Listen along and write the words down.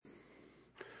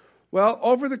Well,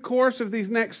 over the course of these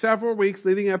next several weeks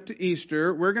leading up to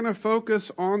Easter, we're going to focus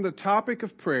on the topic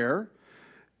of prayer,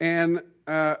 and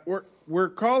we're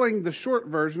calling the short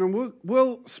version, and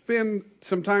we'll spend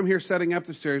some time here setting up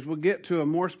the series. We'll get to a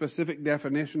more specific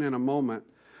definition in a moment.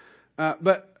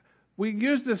 But we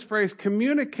use this phrase,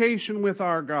 communication with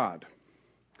our God.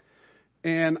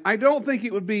 And I don't think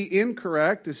it would be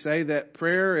incorrect to say that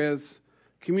prayer is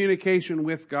communication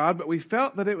with God, but we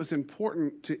felt that it was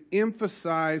important to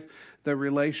emphasize the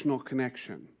relational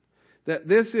connection. That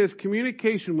this is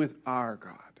communication with our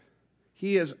God.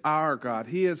 He is our God.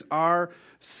 He is our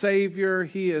Savior.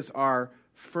 He is our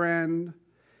friend.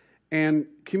 And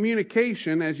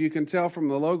communication, as you can tell from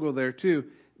the logo there too,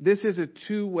 this is a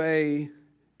two-way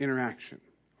interaction.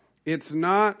 It's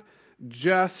not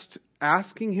just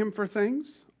asking Him for things,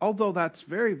 although that's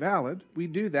very valid. We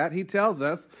do that. He tells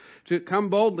us to come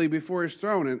boldly before His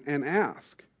throne and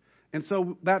ask. And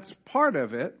so that's part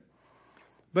of it.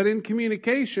 But in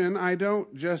communication, I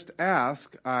don't just ask,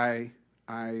 I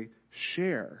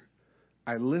share,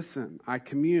 I listen, I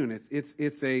commune.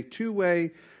 It's a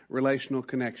two-way relational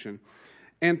connection.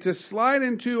 And to slide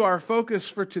into our focus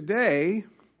for today,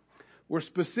 we're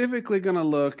specifically going to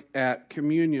look at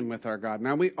communion with our God.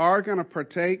 Now, we are going to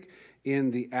partake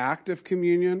in the act of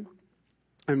communion.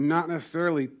 I'm not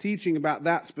necessarily teaching about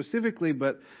that specifically,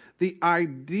 but the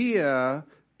idea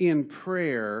in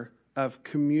prayer of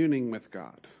communing with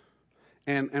God.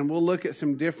 And we'll look at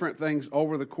some different things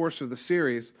over the course of the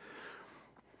series.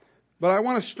 But I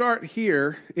want to start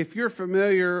here. If you're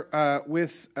familiar with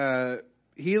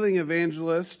healing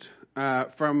evangelist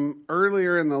from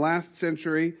earlier in the last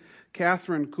century,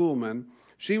 Catherine Kuhlman,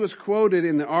 she was quoted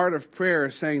in The Art of Prayer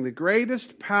as saying, the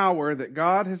greatest power that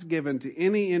God has given to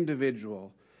any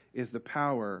individual is the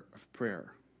power of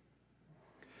prayer.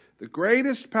 The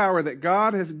greatest power that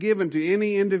God has given to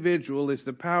any individual is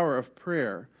the power of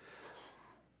prayer.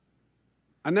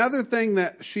 Another thing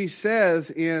that she says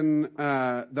in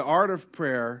The Art of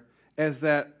Prayer is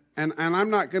that, and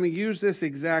I'm not going to use this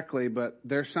exactly, but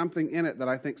there's something in it that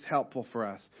I think is helpful for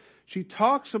us. She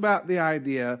talks about the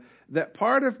idea that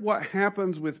part of what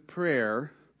happens with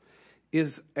prayer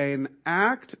is an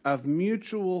act of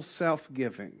mutual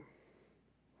self-giving.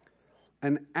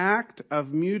 An act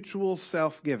of mutual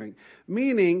self-giving.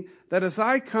 Meaning that as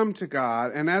I come to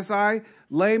God and as I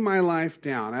lay my life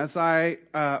down, as I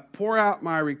pour out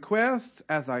my requests,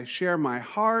 as I share my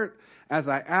heart, as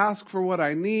I ask for what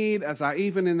I need, as I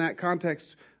even in that context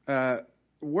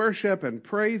worship and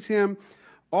praise Him,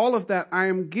 all of that, I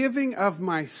am giving of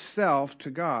myself to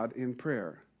God in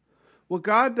prayer. Well,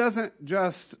 God doesn't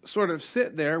just sort of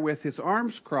sit there with His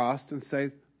arms crossed and say,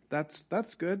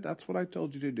 that's good, that's what I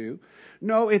told you to do.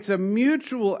 No, it's a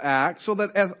mutual act so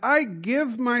that as I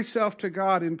give myself to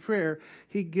God in prayer,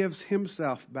 He gives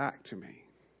Himself back to me.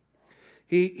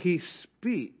 He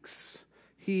speaks.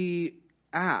 He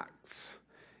acts.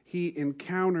 He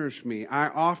encounters me. I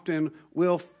often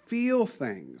will feel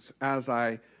things as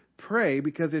I pray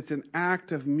because it's an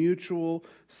act of mutual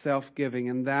self-giving.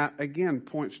 And that, again,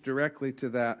 points directly to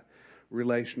that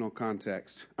relational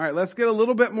context. All right, let's get a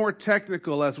little bit more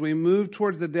technical as we move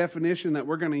towards the definition that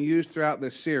we're going to use throughout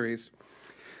this series.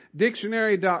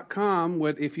 Dictionary.com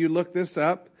would, if you look this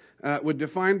up, would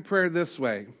define prayer this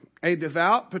way. A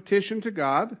devout petition to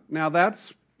God. Now that's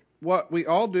what we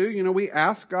all do. You know, we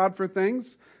ask God for things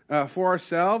for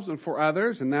ourselves and for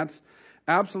others, and that's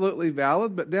absolutely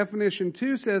valid. But definition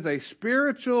 2 says a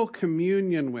spiritual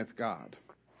communion with God,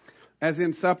 as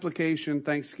in supplication,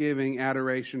 thanksgiving,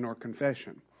 adoration, or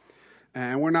confession.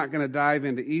 And we're not going to dive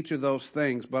into each of those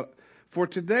things. But for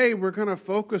today, we're going to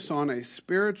focus on a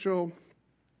spiritual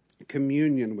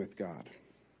communion with God.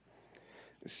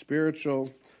 A spiritual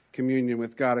communion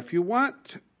with God. If you want,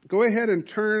 go ahead and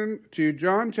turn to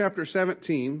John chapter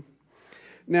 17.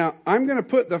 Now, I'm going to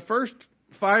put the first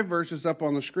 5 verses up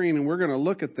on the screen, and we're going to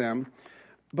look at them.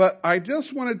 But I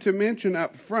just wanted to mention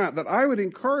up front that I would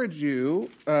encourage you,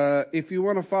 if you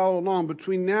want to follow along,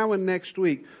 between now and next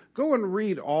week, go and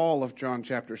read all of John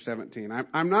chapter 17.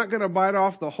 I'm not going to bite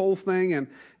off the whole thing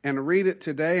and read it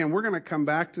today, and we're going to come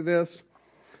back to this.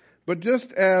 But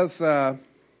just as a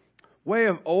way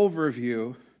of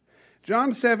overview,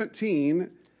 John 17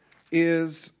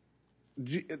 is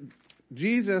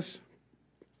Jesus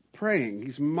praying.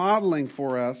 He's modeling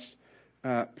for us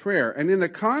prayer. And in the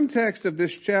context of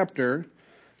this chapter,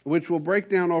 which we'll break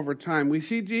down over time, we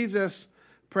see Jesus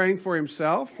praying for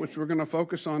Himself, which we're going to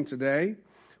focus on today.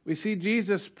 We see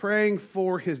Jesus praying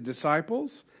for His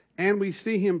disciples, and we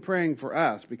see Him praying for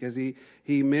us, because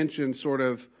He mentioned sort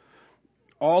of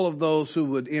all of those who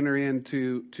would enter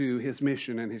into his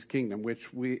mission and his kingdom, which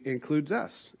includes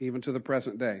us, even to the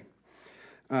present day.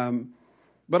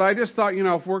 But I just thought,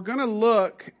 if we're going to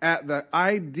look at the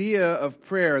idea of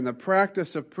prayer and the practice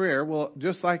of prayer, well,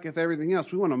 just like with everything else,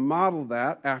 we want to model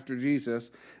that after Jesus.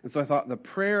 And so I thought the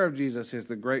prayer of Jesus is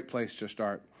the great place to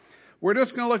start. We're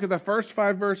just going to look at the first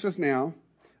 5 verses now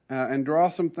and draw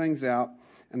some things out,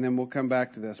 and then we'll come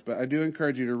back to this. But I do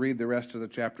encourage you to read the rest of the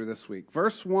chapter this week.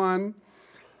 Verse 1,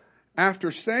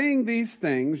 after saying these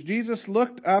things, Jesus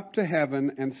looked up to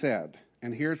heaven and said,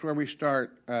 and here's where we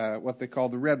start what they call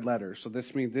the red letters. So this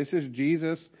means this is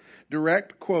Jesus,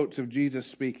 direct quotes of Jesus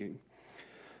speaking.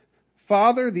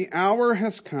 Father, the hour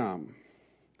has come.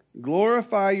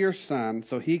 Glorify your Son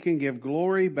so he can give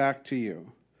glory back to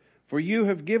you. For you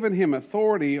have given him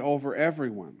authority over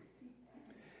everyone.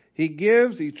 He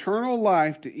gives eternal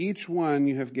life to each one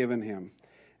you have given him.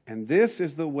 And this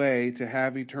is the way to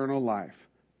have eternal life,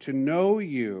 to know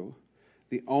you,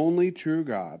 the only true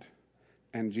God,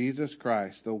 and Jesus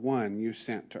Christ, the one you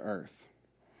sent to earth.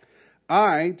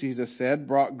 I, Jesus said,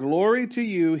 brought glory to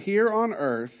you here on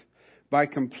earth by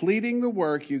completing the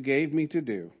work you gave me to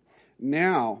do.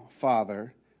 Now,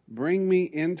 Father, bring me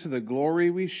into the glory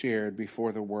we shared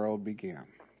before the world began.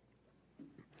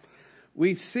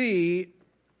 We see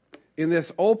in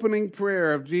this opening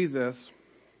prayer of Jesus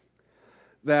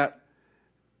that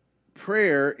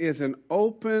prayer is an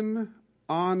open,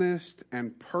 honest,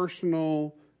 and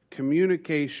personal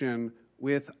communication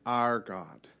with our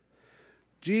God.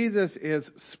 Jesus is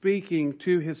speaking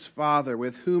to his Father,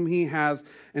 with whom he has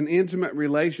an intimate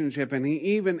relationship, and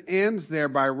he even ends there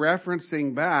by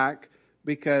referencing back,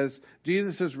 because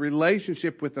Jesus'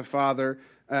 relationship with the Father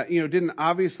didn't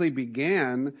obviously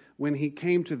begin when he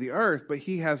came to the earth, but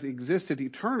he has existed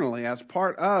eternally as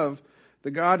part of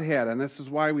the Godhead. And this is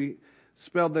why we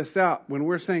spelled this out. When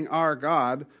we're saying our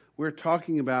God, we're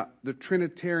talking about the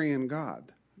Trinitarian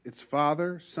God. It's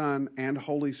Father, Son, and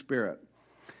Holy Spirit.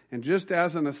 And just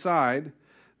as an aside,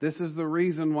 this is the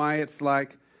reason why it's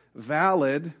like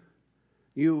valid.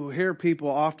 You hear people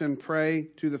often pray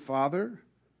to the Father,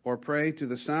 or pray to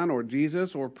the Son, or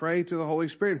Jesus, or pray to the Holy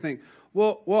Spirit, and think,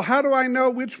 well, how do I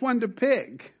know which one to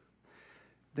pick?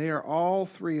 They are all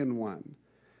three in one.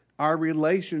 Our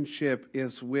relationship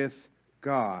is with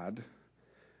God,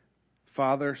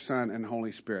 Father, Son, and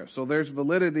Holy Spirit. So there's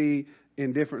validity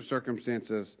in different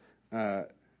circumstances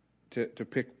to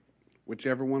pick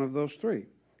whichever one of those three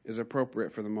is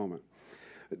appropriate for the moment.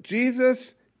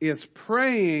 Jesus is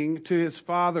praying to his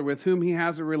Father with whom he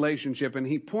has a relationship, and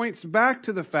he points back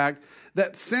to the fact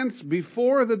that since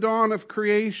before the dawn of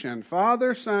creation,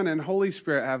 Father, Son, and Holy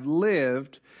Spirit have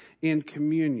lived in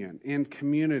communion, in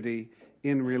community,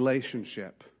 in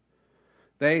relationship.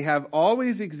 They have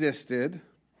always existed,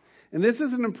 and this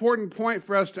is an important point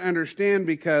for us to understand,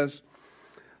 because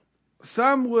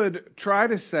some would try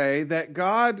to say that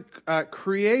God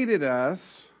created us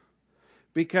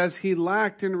because he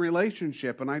lacked in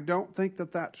relationship, and I don't think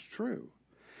that that's true.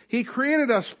 He created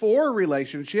us for a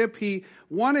relationship. He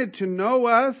wanted to know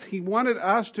us. He wanted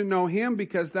us to know him,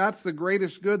 because that's the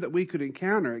greatest good that we could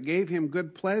encounter. It gave him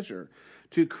good pleasure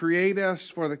to create us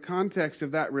for the context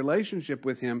of that relationship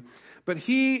with him. But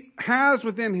he has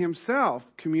within himself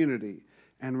community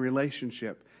and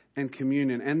relationship and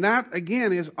communion. And that,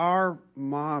 again, is our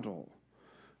model.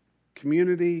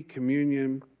 Community,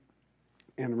 communion,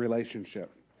 and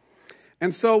relationship.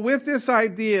 And so with this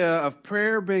idea of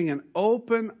prayer being an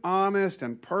open, honest,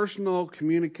 and personal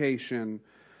communication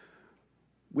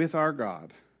with our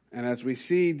God, and as we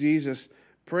see Jesus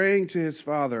praying to his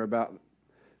Father about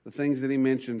the things that he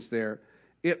mentions there,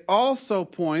 it also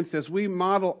points, as we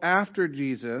model after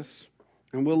Jesus,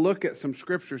 and we'll look at some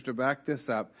scriptures to back this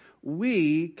up,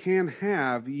 we can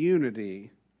have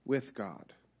unity with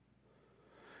God.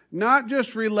 Not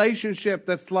just relationship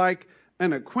that's like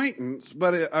an acquaintance,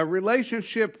 but a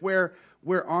relationship where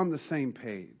we're on the same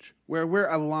page, where we're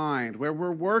aligned, where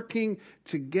we're working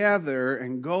together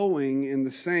and going in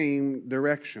the same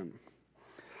direction.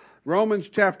 Romans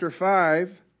chapter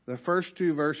 5, the first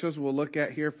 2 verses we'll look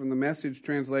at here from the Message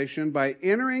translation. By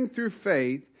entering through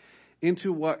faith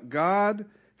into what God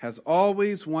has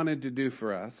always wanted to do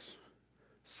for us,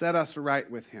 set us right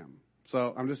with him.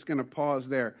 So I'm just going to pause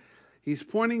there. He's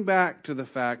pointing back to the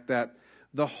fact that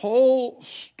the whole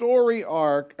story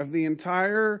arc of the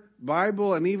entire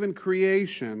Bible and even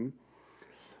creation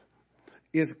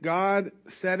is God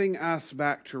setting us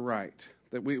back to right.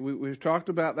 That we've talked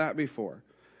about that before.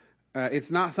 It's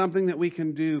not something that we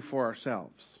can do for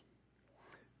ourselves.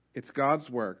 It's God's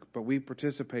work, but we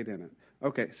participate in it.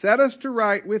 Okay, set us to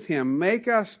right with him, make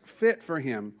us fit for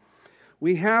him,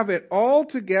 We have it all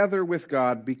together with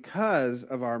God because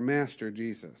of our Master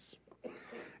Jesus.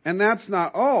 And that's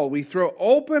not all. We throw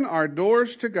open our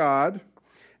doors to God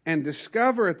and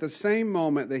discover at the same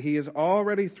moment that He has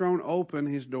already thrown open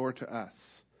His door to us.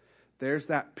 There's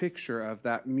that picture of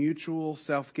that mutual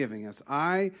self-giving. As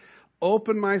I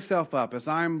open myself up, as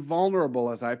I'm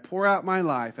vulnerable, as I pour out my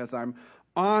life, as I'm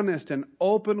honest and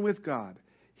open with God,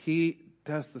 He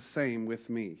does the same with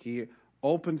me. He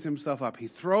opens Himself up. He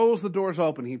throws the doors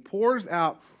open. He pours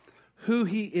out who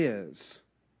He is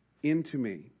into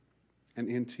me and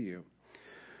into you.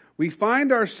 We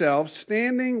find ourselves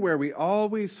standing where we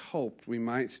always hoped we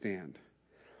might stand,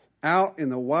 out in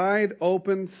the wide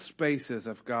open spaces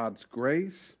of God's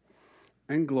grace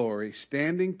and glory,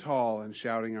 standing tall and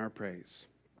shouting our praise.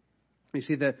 You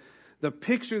see, the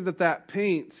picture that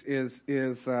paints is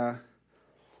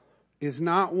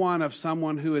not one of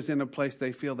someone who is in a place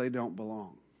they feel they don't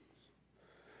belong.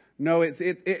 No, and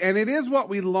it is what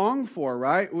we long for,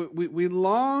 right? We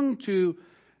long to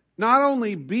not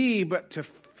only be, but to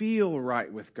feel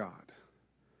right with God.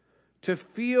 To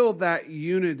feel that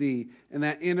unity and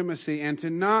that intimacy, and to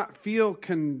not feel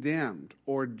condemned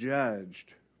or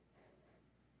judged.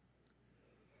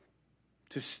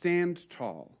 To stand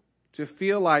tall. To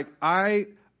feel like I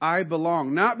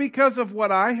belong. Not because of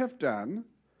what I have done,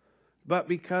 but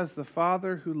because the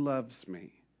Father who loves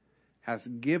me has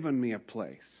given me a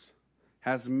place,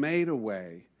 has made a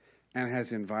way, and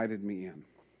has invited me in.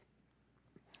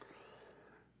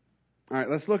 All right,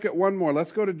 let's look at one more.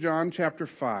 Let's go to John chapter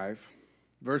 5,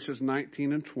 verses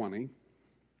 19 and 20.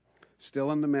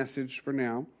 Still in the message for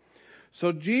now.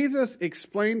 So Jesus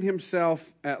explained Himself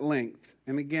at length.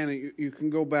 And again, you can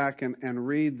go back and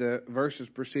read the verses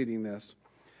preceding this.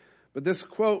 But this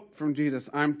quote from Jesus,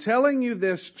 "I'm telling you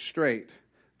this straight.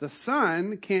 The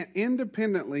Son can't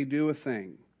independently do a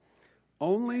thing.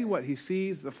 Only what He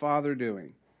sees the Father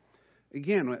doing."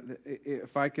 Again,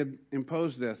 if I could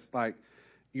impose this, like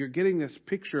you're getting this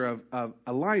picture of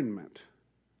alignment.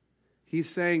 He's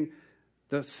saying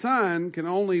the Son can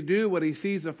only do what He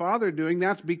sees the Father doing.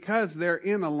 That's because they're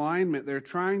in alignment. They're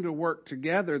trying to work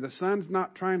together. The Son's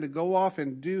not trying to go off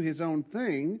and do His own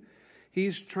thing.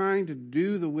 He's trying to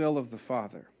do the will of the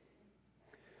Father.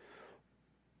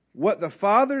 What the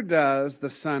Father does,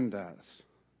 the Son does.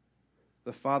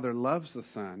 The Father loves the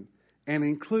Son and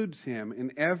includes Him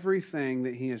in everything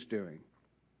that He is doing.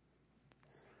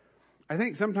 I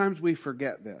think sometimes we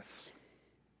forget this.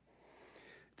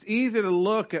 It's easy to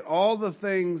look at all the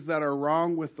things that are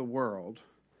wrong with the world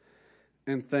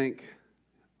and think,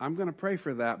 I'm going to pray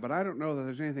for that, but I don't know that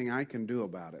there's anything I can do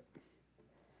about it.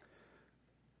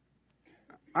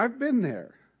 I've been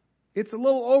there. It's a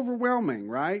little overwhelming,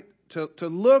 right? To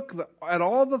look at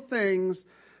all the things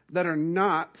that are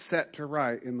not set to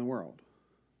right in the world.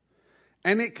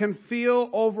 And it can feel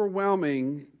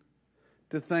overwhelming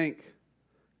to think,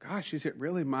 gosh, is it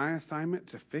really my assignment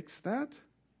to fix that?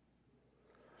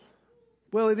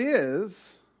 Well, it is,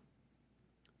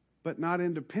 but not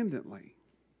independently.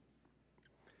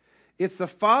 It's the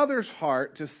Father's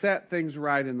heart to set things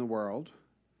right in the world.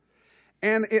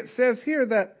 And it says here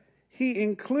that He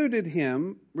included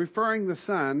Him, referring the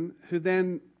Son, who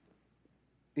then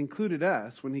included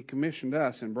us when He commissioned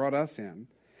us and brought us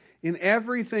in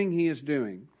everything He is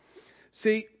doing.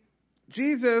 See,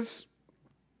 Jesus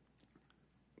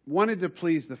wanted to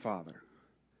please the Father.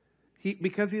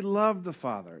 Because He loved the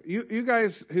Father. You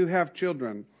guys who have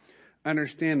children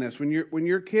understand this. When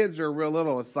your kids are real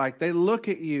little, it's like they look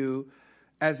at you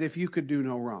as if you could do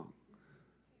no wrong.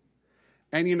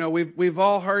 And we've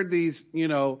all heard these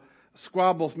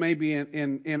squabbles maybe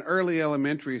in early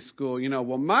elementary school.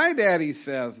 Well, my daddy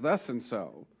says thus and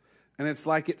so, and it's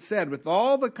like it said with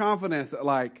all the confidence that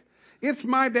like it's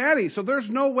my daddy, so there's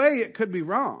no way it could be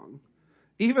wrong.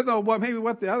 Even though what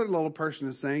the other little person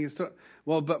is saying is,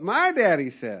 but my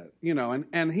daddy said,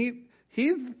 and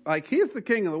he's the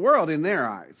king of the world in their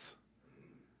eyes.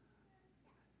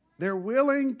 They're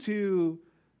willing to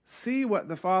see what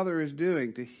the Father is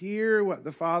doing, to hear what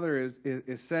the Father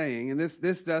is saying. And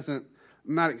this doesn't,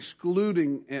 I'm not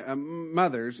excluding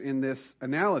mothers in this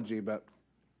analogy, but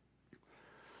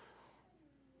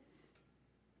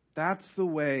that's the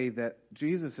way that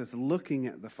Jesus is looking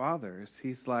at the Father.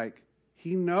 He's like,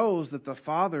 He knows that the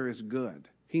Father is good.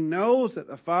 He knows that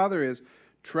the Father is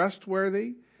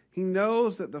trustworthy. He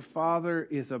knows that the Father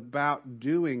is about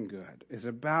doing good, is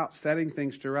about setting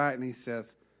things to right. And He says,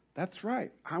 that's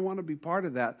right. I want to be part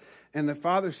of that. And the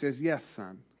Father says, yes,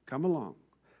 Son, come along.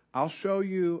 I'll show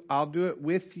you. I'll do it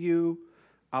with you.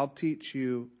 I'll teach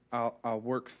you. I'll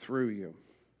work through you.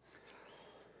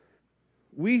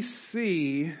 We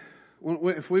see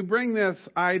if we bring this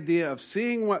idea of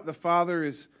seeing what the Father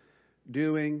is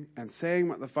doing and saying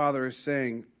what the Father is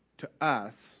saying to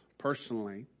us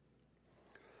personally,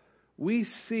 we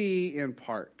see in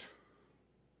part.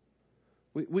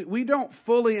 We don't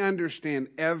fully understand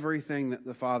everything that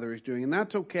the Father is doing, and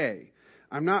that's okay.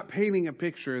 I'm not painting a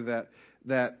picture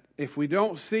that if we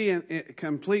don't see in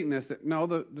completeness, that no,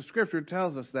 the Scripture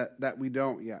tells us that we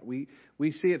don't yet. We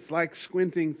see it's like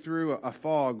squinting through a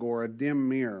fog or a dim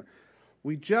mirror.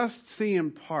 We just see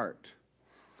in part.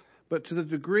 But to the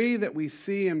degree that we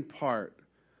see in part,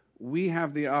 we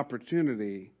have the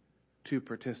opportunity to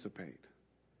participate.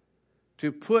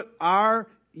 To put our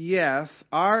yes,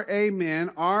 our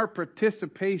amen, our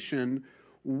participation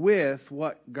with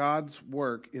what God's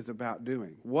work is about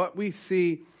doing. What we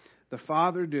see the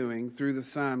Father doing through the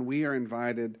Son, we are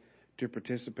invited to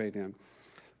participate in.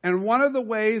 And one of the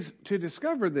ways to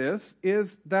discover this is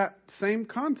that same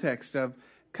context of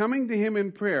coming to Him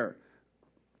in prayer.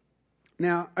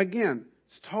 Now, again,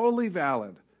 it's totally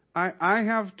valid. I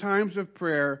have times of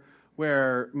prayer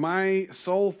where my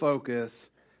sole focus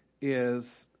is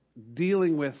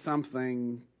dealing with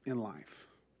something in life.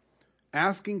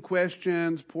 Asking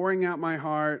questions, pouring out my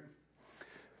heart.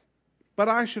 But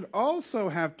I should also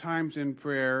have times in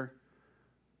prayer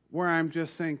where I'm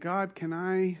just saying, God, can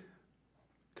I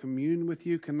commune with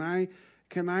you? Can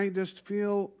I just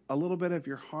feel a little bit of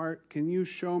your heart? Can you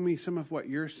show me some of what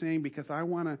you're saying? Because I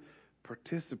want to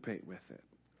participate with it.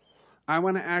 I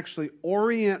want to actually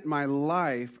orient my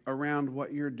life around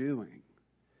what you're doing.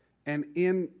 And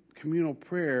in communal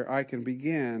prayer, I can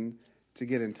begin to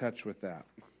get in touch with that.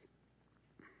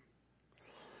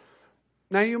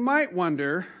 Now, you might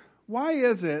wonder, why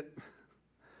is it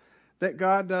that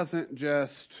God doesn't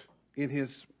just, in His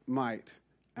might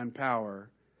and power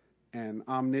and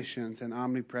omniscience and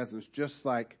omnipresence, just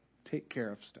like take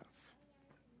care of stuff?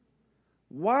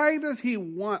 Why does He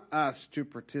want us to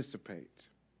participate?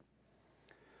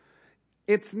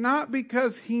 It's not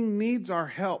because He needs our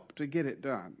help to get it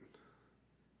done.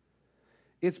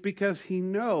 It's because He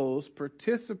knows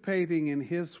participating in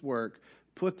His work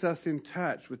puts us in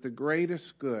touch with the greatest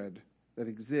good that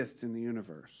exists in the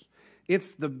universe. It's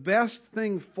the best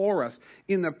thing for us.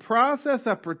 In the process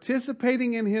of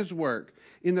participating in His work,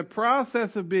 in the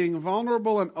process of being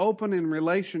vulnerable and open in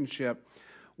relationship,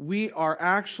 we are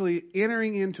actually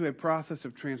entering into a process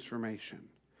of transformation.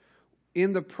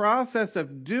 In the process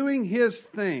of doing His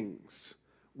things,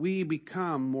 we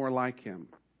become more like Him.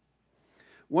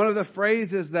 One of the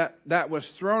phrases that was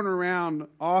thrown around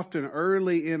often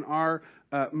early in our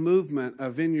movement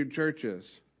of Vineyard churches,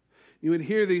 you would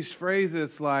hear these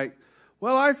phrases like,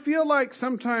 well, I feel like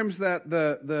sometimes that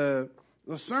the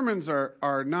sermons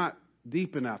are not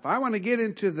deep enough. I want to get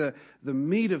into the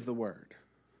meat of the Word.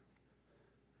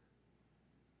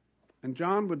 And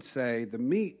John would say the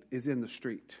meat is in the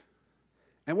street.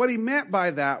 And what he meant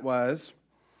by that was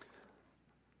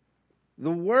the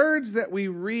words that we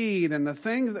read and the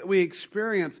things that we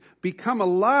experience become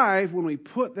alive when we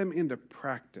put them into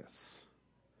practice.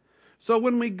 So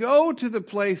when we go to the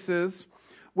places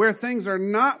where things are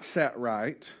not set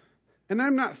right, and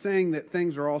I'm not saying that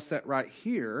things are all set right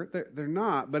here, they're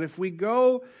not, but if we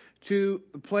go to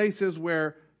places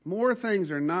where more things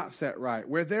are not set right,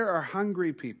 where there are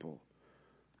hungry people,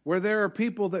 where there are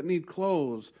people that need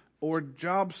clothes or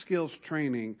job skills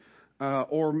training,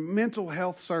 or mental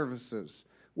health services.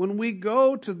 When we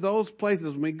go to those places,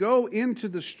 when we go into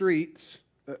the streets,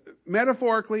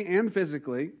 metaphorically and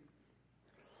physically,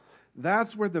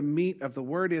 that's where the meat of the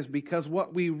Word is, because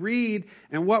what we read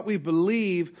and what we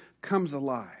believe comes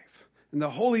alive. And the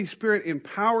Holy Spirit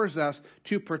empowers us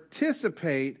to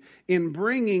participate in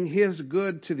bringing His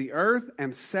good to the earth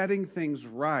and setting things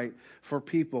right for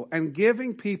people and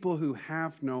giving people who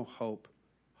have no hope.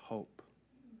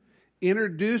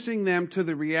 Introducing them to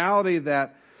the reality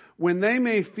that when they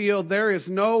may feel there is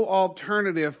no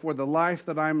alternative for the life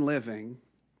that I'm living,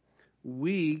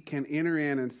 we can enter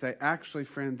in and say, actually,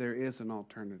 friend, there is an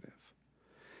alternative.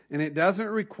 And it doesn't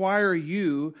require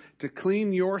you to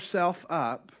clean yourself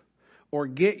up or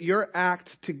get your act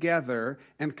together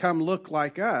and come look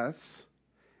like us.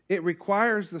 It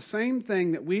requires the same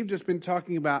thing that we've just been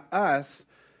talking about us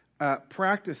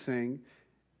practicing,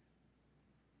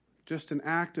 just an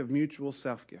act of mutual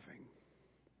self-giving.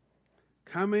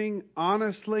 Coming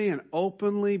honestly and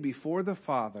openly before the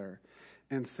Father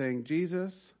and saying,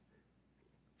 Jesus,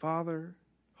 Father,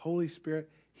 Holy Spirit,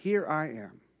 here I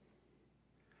am,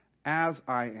 as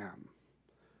I am,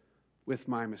 with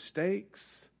my mistakes,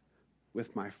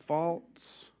 with my faults,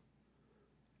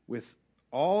 with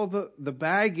all the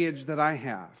baggage that I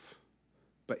have.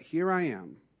 But here I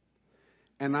am.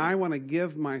 and I want to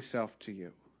give myself to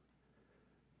you.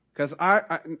 Because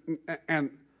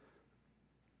I'm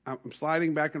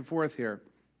sliding back and forth here.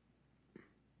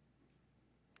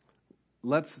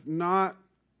 Let's not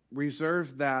reserve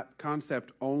that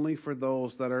concept only for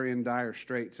those that are in dire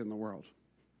straits in the world.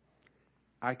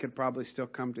 I could probably still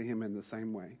come to Him in the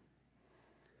same way.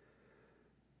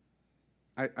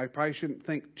 I probably shouldn't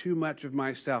think too much of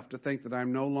myself to think that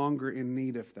I'm no longer in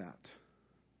need of that.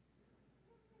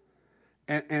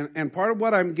 And part of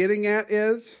what I'm getting at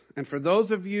is, and for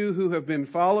those of you who have been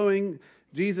following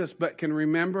Jesus but can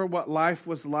remember what life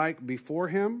was like before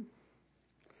Him,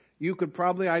 you could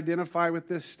probably identify with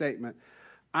this statement.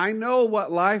 I know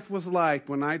what life was like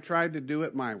when I tried to do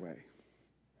it my way.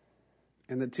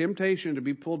 And the temptation to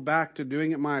be pulled back to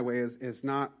doing it my way is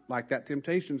not like that.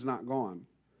 Temptation's not gone.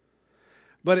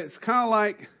 But it's kind of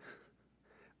like,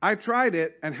 I tried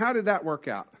it, and how did that work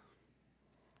out?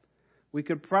 We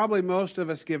could probably, most of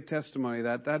us, give testimony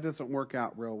that doesn't work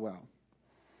out real well.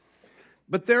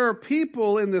 But there are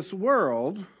people in this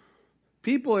world,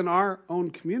 people in our own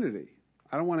community.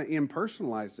 I don't want to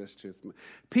impersonalize this to them.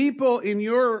 People in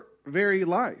your very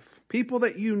life, people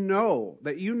that you know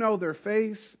their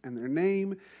face and their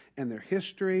name and their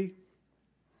history.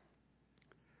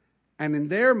 And in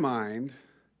their mind,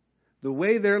 the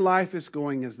way their life is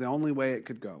going is the only way it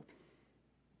could go.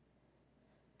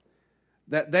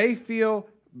 That they feel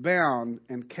bound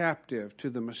and captive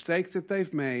to the mistakes that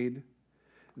they've made.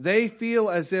 They feel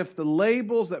as if the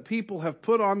labels that people have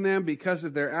put on them because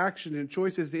of their actions and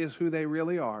choices is who they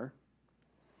really are.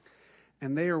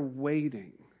 And they are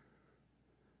waiting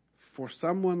for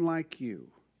someone like you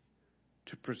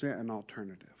to present an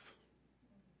alternative.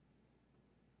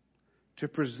 To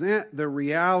present the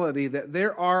reality that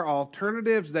there are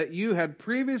alternatives that you had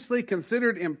previously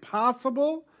considered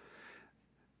impossible.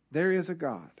 There is a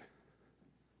God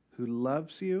who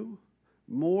loves you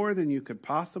more than you could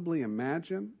possibly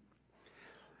imagine,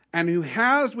 and who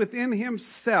has within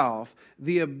Himself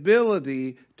the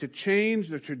ability to change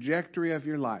the trajectory of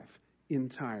your life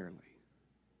entirely.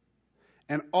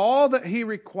 And all that He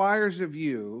requires of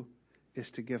you is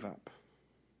to give up.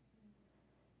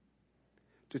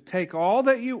 To take all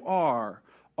that you are,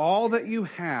 all that you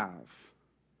have,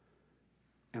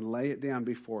 and lay it down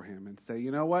before Him and say, you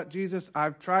know what, Jesus,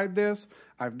 I've tried this.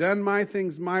 I've done my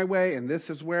things my way, and this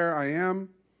is where I am.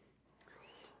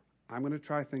 I'm going to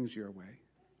try things your way.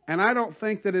 And I don't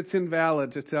think that it's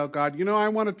invalid to tell God, I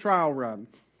want a trial run.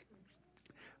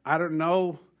 I don't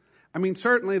know. I mean,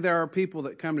 certainly there are people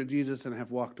that come to Jesus and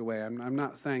have walked away. I'm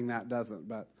not saying that doesn't,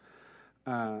 but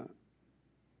I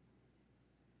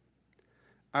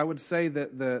would say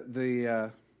that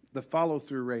the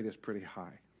follow-through rate is pretty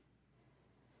high.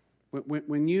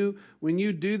 When you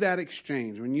do that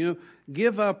exchange, when you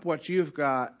give up what you've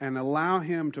got and allow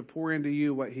Him to pour into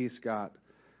you what He's got,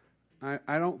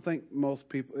 I don't think most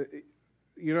people,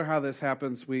 you know how this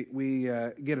happens, we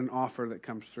get an offer that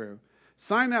comes through.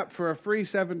 Sign up for a free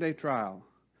 7-day trial.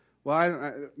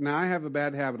 Well, now I have a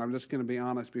bad habit. I'm just going to be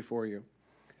honest before you.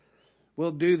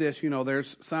 We'll do this,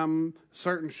 there's some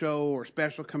certain show or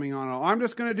special coming on. I'm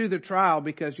just going to do the trial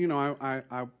because,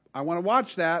 I want to watch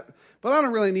that, but I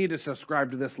don't really need to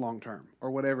subscribe to this long term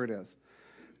or whatever it is.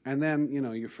 And then,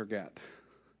 you forget.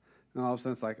 And all of a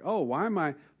sudden it's like, oh, why am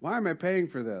I paying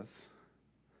for this?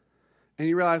 And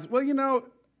you realize, well,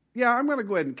 yeah, I'm going to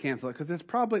go ahead and cancel it because it's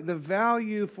probably the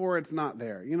value for it's not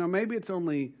there. Maybe it's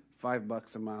only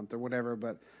 $5 a month or whatever,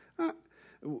 but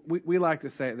we like to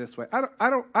say it this way. I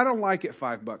don't like it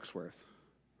 $5 worth.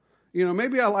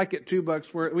 Maybe I like it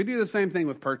 $2 worth. We do the same thing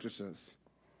with purchases.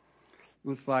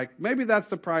 It's like, maybe that's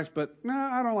the price, but no,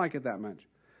 I don't like it that much.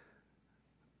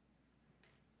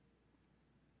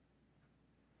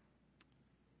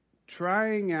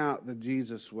 Trying out the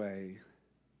Jesus way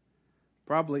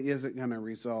probably isn't going to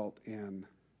result in,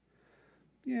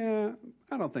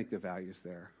 I don't think the value's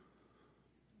there.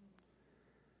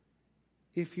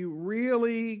 If you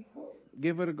really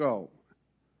give it a go,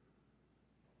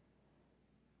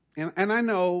 and I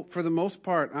know for the most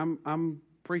part, I'm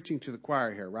preaching to the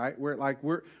choir here, right?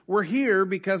 We're here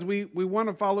because we want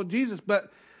to follow Jesus, but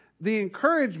the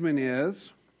encouragement is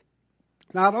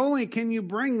not only can you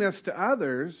bring this to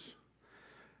others,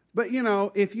 but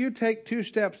if you take 2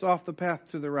 steps off the path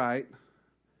to the right,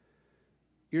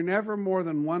 you're never more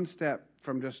than 1 step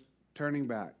from just turning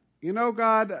back.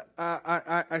 God,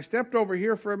 I stepped over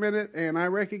here for a minute and I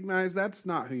recognize that's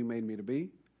not who you made me to be.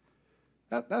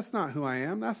 That's not who I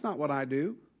am. That's not what I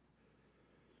do.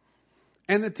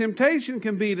 And the temptation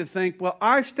can be to think, well,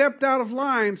 I stepped out of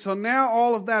line, so now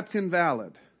all of that's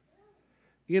invalid.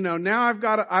 Now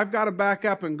I've got to back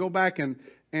up and go back and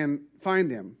and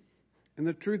find Him. And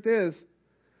the truth is,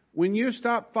 when you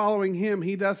stop following Him,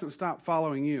 He doesn't stop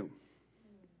following you.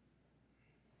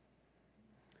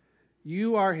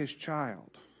 You are His child.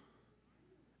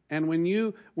 And when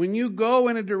you go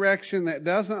in a direction that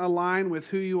doesn't align with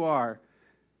who you are,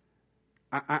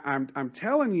 I'm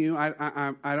telling you,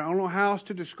 I don't know how else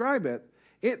to describe it.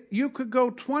 You could go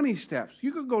 20 steps.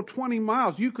 You could go 20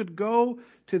 miles. You could go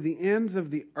to the ends of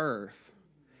the earth.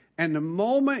 And the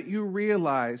moment you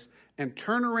realize and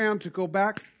turn around to go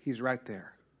back, He's right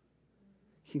there.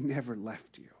 He never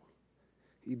left you.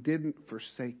 He didn't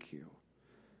forsake you.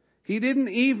 He didn't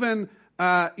even,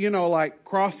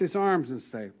 cross His arms and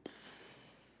say,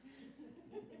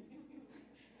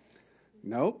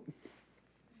 nope.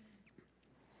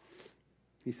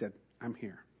 He said, I'm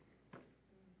here.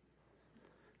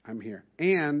 I'm here.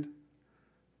 And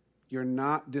you're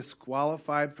not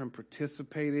disqualified from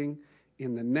participating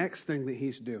in the next thing that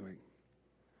He's doing.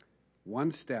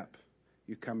 One step.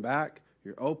 You come back,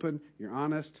 you're open, you're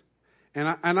honest. And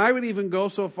I would even go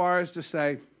so far as to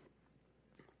say,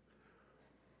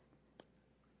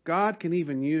 God can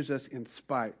even use us in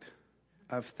spite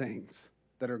of things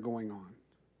that are going on.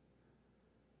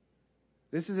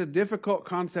 This is a difficult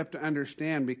concept to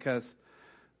understand because,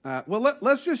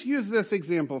 let's just use this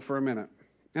example for a minute.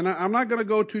 And I'm not going to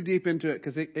go too deep into it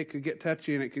because it could get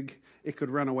touchy and it could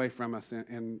run away from us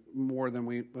and more than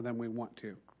we want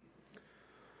to.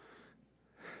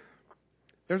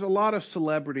 There's a lot of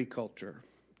celebrity culture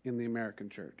in the American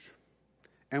church.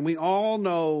 And we all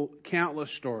know countless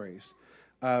stories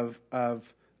of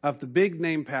the big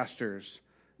name pastors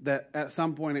that at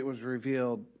some point it was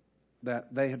revealed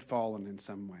that they had fallen in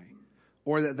some way,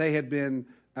 or that they had been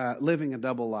living a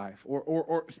double life,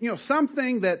 or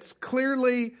something that's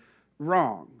clearly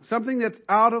wrong, something that's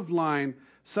out of line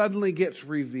suddenly gets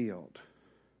revealed.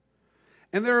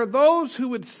 And there are those who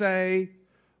would say,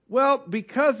 well,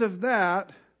 because of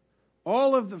that,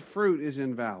 all of the fruit is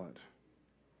invalid.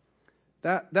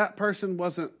 That person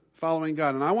wasn't following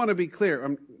God. And I want to be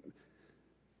clear.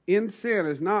 In sin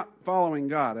is not following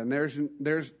God. And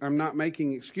I'm not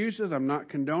making excuses. I'm not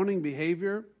condoning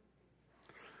behavior.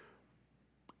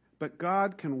 But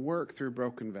God can work through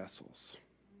broken vessels.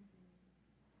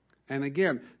 And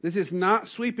again, this is not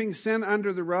sweeping sin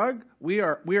under the rug. We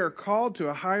are called to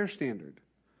a higher standard.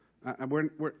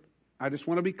 I just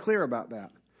want to be clear about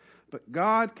that. But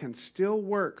God can still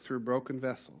work through broken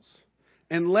vessels.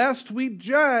 And lest we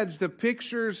judge the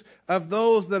pictures of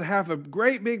those that have a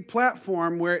great big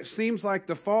platform where it seems like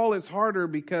the fall is harder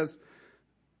because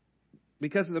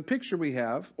of the picture we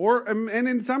have, and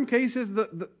in some cases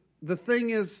the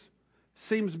thing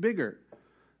seems bigger.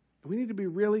 We need to be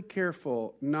really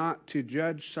careful not to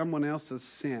judge someone else's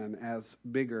sin as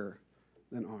bigger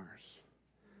than ours.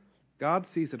 God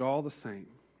sees it all the same.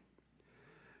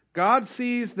 God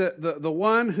sees the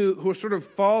one who sort of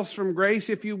falls from grace,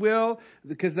 if you will,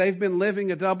 because they've been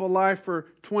living a double life for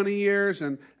 20 years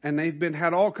and they've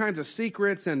had all kinds of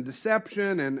secrets and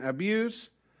deception and abuse.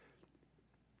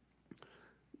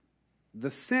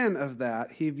 The sin of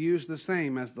that, He views the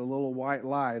same as the little white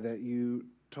lie that you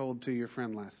told to your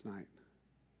friend last night.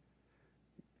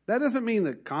 That doesn't mean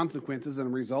the consequences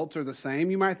and results are the same.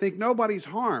 You might think nobody's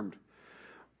harmed.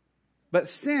 But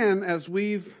sin, as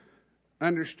we've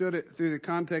understood it through the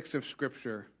context of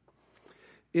Scripture,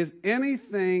 is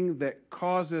anything that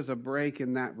causes a break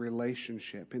in that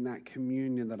relationship, in that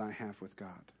communion that I have with God.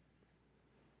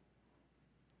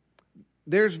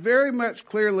 There's very much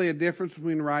clearly a difference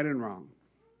between right and wrong.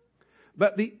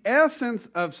 But the essence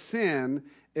of sin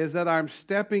is that I'm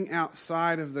stepping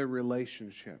outside of the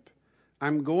relationship.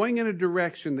 I'm going in a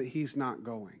direction that He's not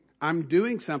going. I'm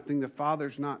doing something the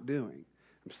Father's not doing.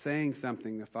 I'm saying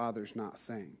something the Father's not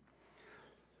saying.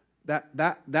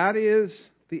 That is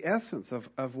the essence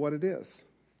of what it is.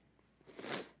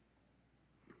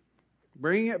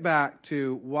 Bringing it back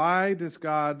to why does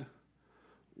God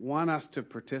want us to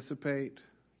participate?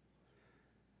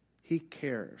 He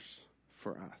cares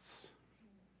for us.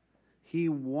 He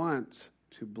wants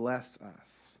to bless us.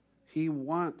 He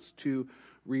wants to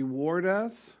reward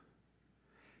us.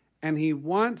 And He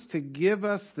wants to give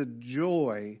us the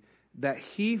joy that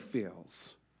He feels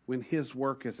when His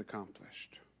work is accomplished.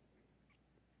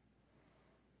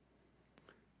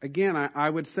 Again, I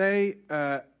would say,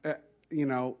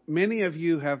 many of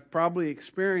you have probably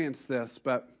experienced this,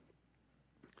 but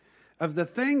of the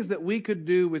things that we could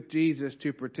do with Jesus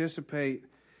to participate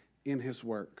in His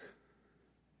work,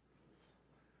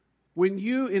 when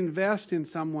you invest in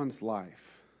someone's life,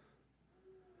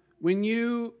 when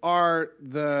you are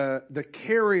the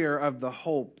carrier of the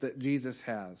hope that Jesus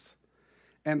has,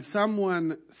 and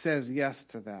someone says yes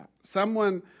to that.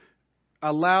 Someone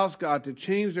allows God to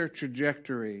change their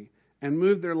trajectory and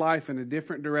move their life in a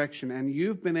different direction, and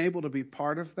you've been able to be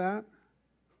part of that,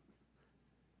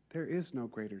 there is no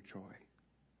greater joy.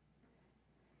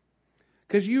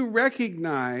 Because you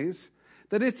recognize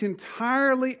that it's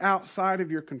entirely outside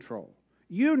of your control.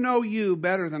 You know you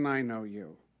better than I know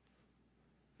you.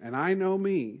 And I know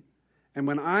me. And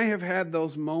when I have had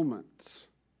those moments,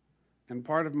 and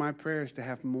part of my prayer is to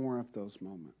have more of those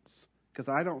moments. Because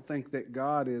I don't think that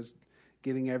God is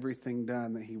getting everything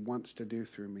done that He wants to do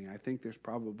through me. I think there's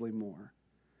probably more.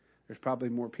 There's probably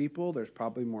more people. There's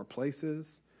probably more places.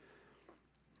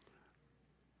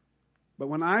 But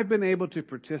when I've been able to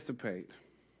participate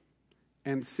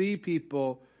and see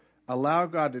people allow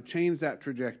God to change that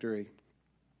trajectory,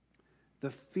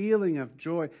 the feeling of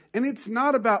joy. And it's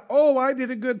not about, oh, I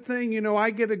did a good thing, I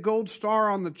get a gold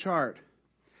star on the chart.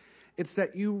 It's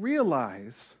that you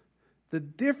realize the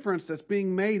difference that's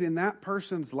being made in that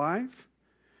person's life.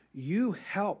 You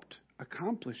helped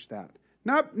accomplish that.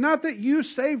 Not that you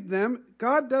saved them.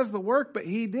 God does the work, but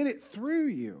He did it through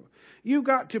you. You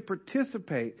got to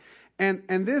participate.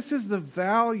 And this is the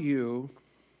value,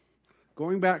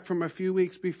 going back from a few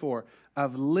weeks before,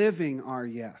 of living our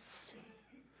yes.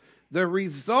 The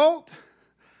result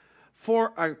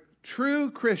for a true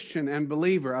Christian and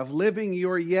believer of living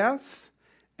your yes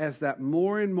is that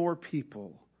more and more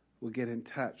people will get in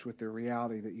touch with the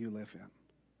reality that you live in.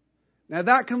 Now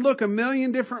that can look a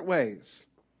million different ways.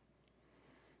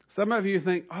 Some of you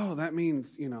think, oh, that means,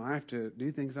 I have to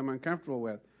do things I'm uncomfortable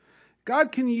with.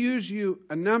 God can use you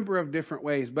a number of different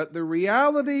ways, but the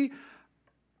reality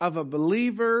of a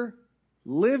believer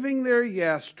living their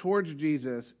yes towards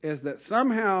Jesus is that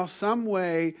somehow, some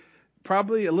way,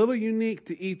 probably a little unique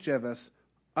to each of us,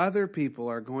 other people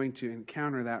are going to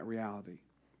encounter that reality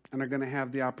and are going to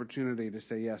have the opportunity to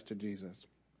say yes to Jesus.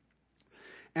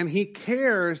 And He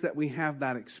cares that we have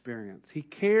that experience. He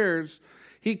cares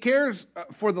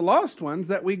for the lost ones,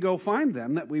 that we go find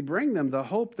them, that we bring them the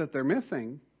hope that they're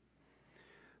missing.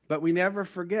 But we never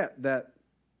forget that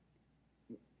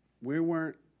we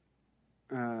weren't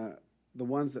the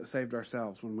ones that saved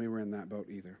ourselves when we were in that boat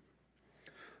either.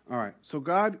 All right, so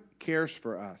God cares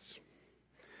for us.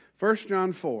 1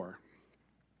 John 4,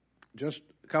 just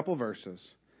a couple verses.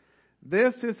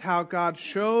 This is how God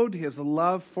showed His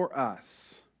love for us.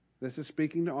 This is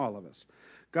speaking to all of us.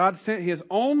 God sent His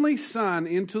only Son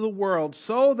into the world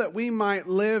so that we might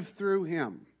live through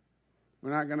Him.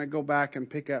 We're not going to go back and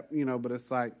pick up, but it's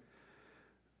like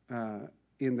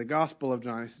in the Gospel of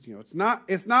John, he says,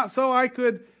 it's not so I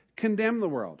could condemn the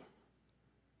world.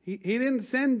 He didn't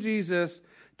send Jesus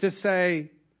to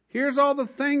say, here's all the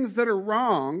things that are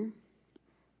wrong.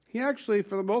 He actually,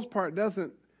 for the most part,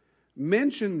 doesn't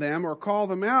mention them or call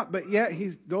them out, but yet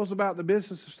He goes about the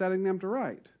business of setting them to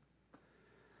right.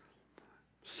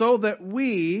 So that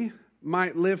we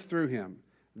might live through Him.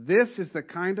 This is the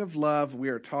kind of love we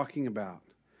are talking about.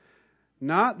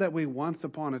 Not that we once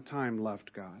upon a time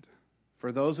loved God.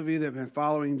 For those of you that have been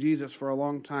following Jesus for a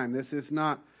long time, this is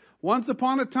not once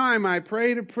upon a time I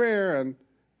prayed a prayer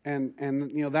and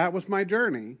that was my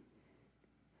journey.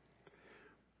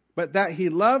 But that He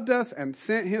loved us and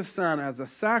sent His Son as a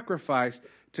sacrifice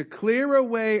to clear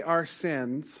away our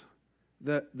sins,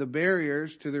 the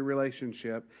barriers to the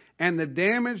relationship, and the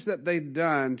damage that they'd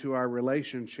done to our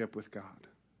relationship with God.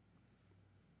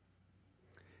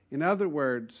 In other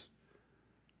words,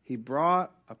 He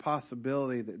brought a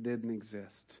possibility that didn't exist.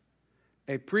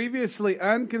 A previously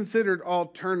unconsidered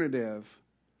alternative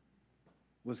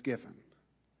was given.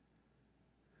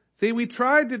 See, we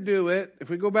tried to do it, if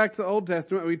we go back to the Old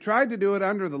Testament, we tried to do it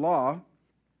under the law,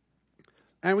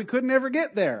 and we could never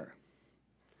get there.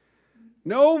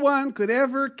 No one could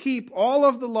ever keep all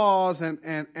of the laws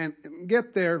and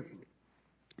get there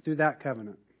through that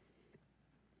covenant.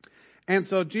 And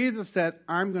so Jesus said,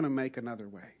 I'm going to make another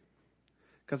way.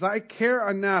 Because I care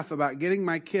enough about getting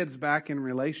my kids back in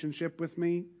relationship with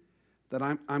me that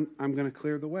I'm going to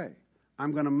clear the way.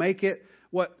 I'm going to make it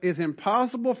what is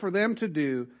impossible for them to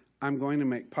do, I'm going to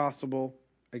make possible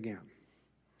again.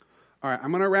 All right,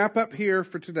 I'm going to wrap up here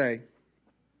for today.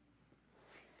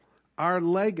 Our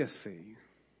legacy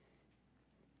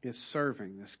is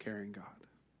serving this caring God.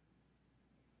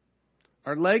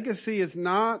 Our legacy is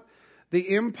not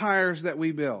the empires that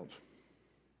we build.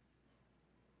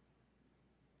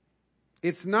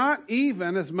 It's not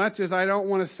even, as much as I don't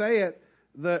want to say it,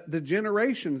 the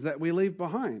generations that we leave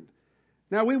behind.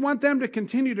 Now, we want them to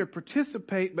continue to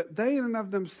participate, but they in and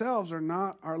of themselves are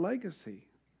not our legacy.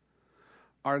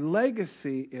 Our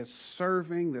legacy is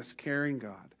serving this caring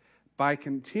God by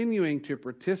continuing to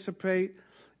participate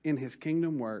in His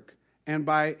kingdom work and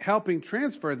by helping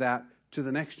transfer that to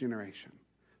the next generation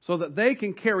so that they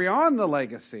can carry on the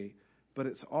legacy. But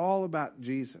it's all about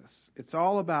Jesus. It's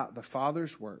all about the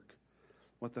Father's work,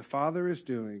 what the Father is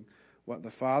doing, what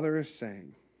the Father is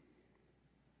saying.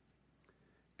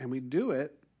 And we do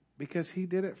it because He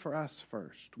did it for us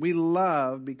first. We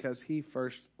love because He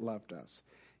first loved us.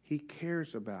 He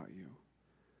cares about you.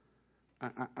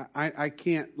 I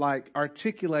can't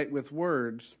articulate with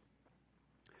words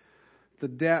the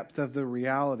depth of the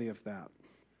reality of that.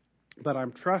 But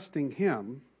I'm trusting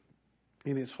Him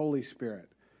in His Holy Spirit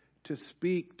to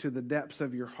speak to the depths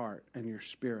of your heart and your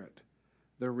spirit,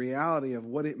 the reality of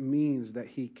what it means that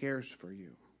He cares for you.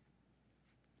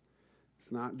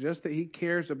 It's not just that He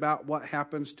cares about what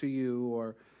happens to you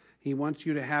or He wants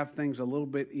you to have things a little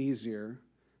bit easier.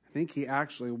 I think He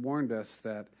actually warned us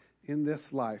that in this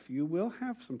life you will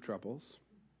have some troubles.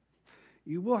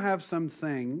 You will have some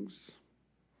things.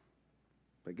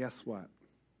 But guess what?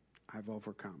 I've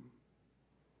overcome.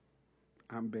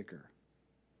 I'm bigger.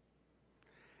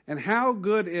 And how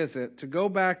good is it to go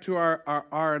back to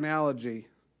our analogy?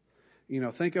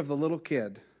 Think of the little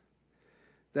kid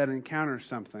that encounters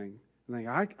something and think,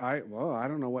 I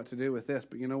don't know what to do with this,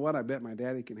 but you know what? I bet my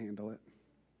daddy can handle it.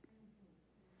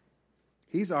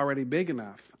 He's already big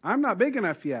enough. I'm not big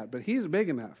enough yet, but He's big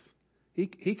enough. He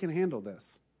can handle this.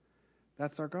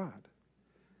 That's our God.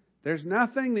 There's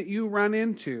nothing that you run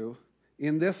into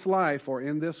in this life or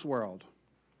in this world.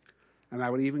 And I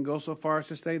would even go so far as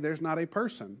to say there's not a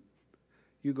person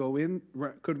you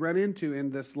could run into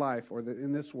in this life or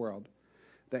in this world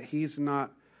that He's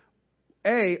not,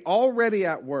 A, already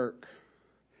at work,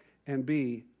 and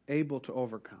B, able to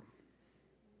overcome.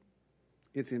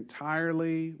 It's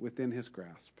entirely within His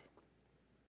grasp.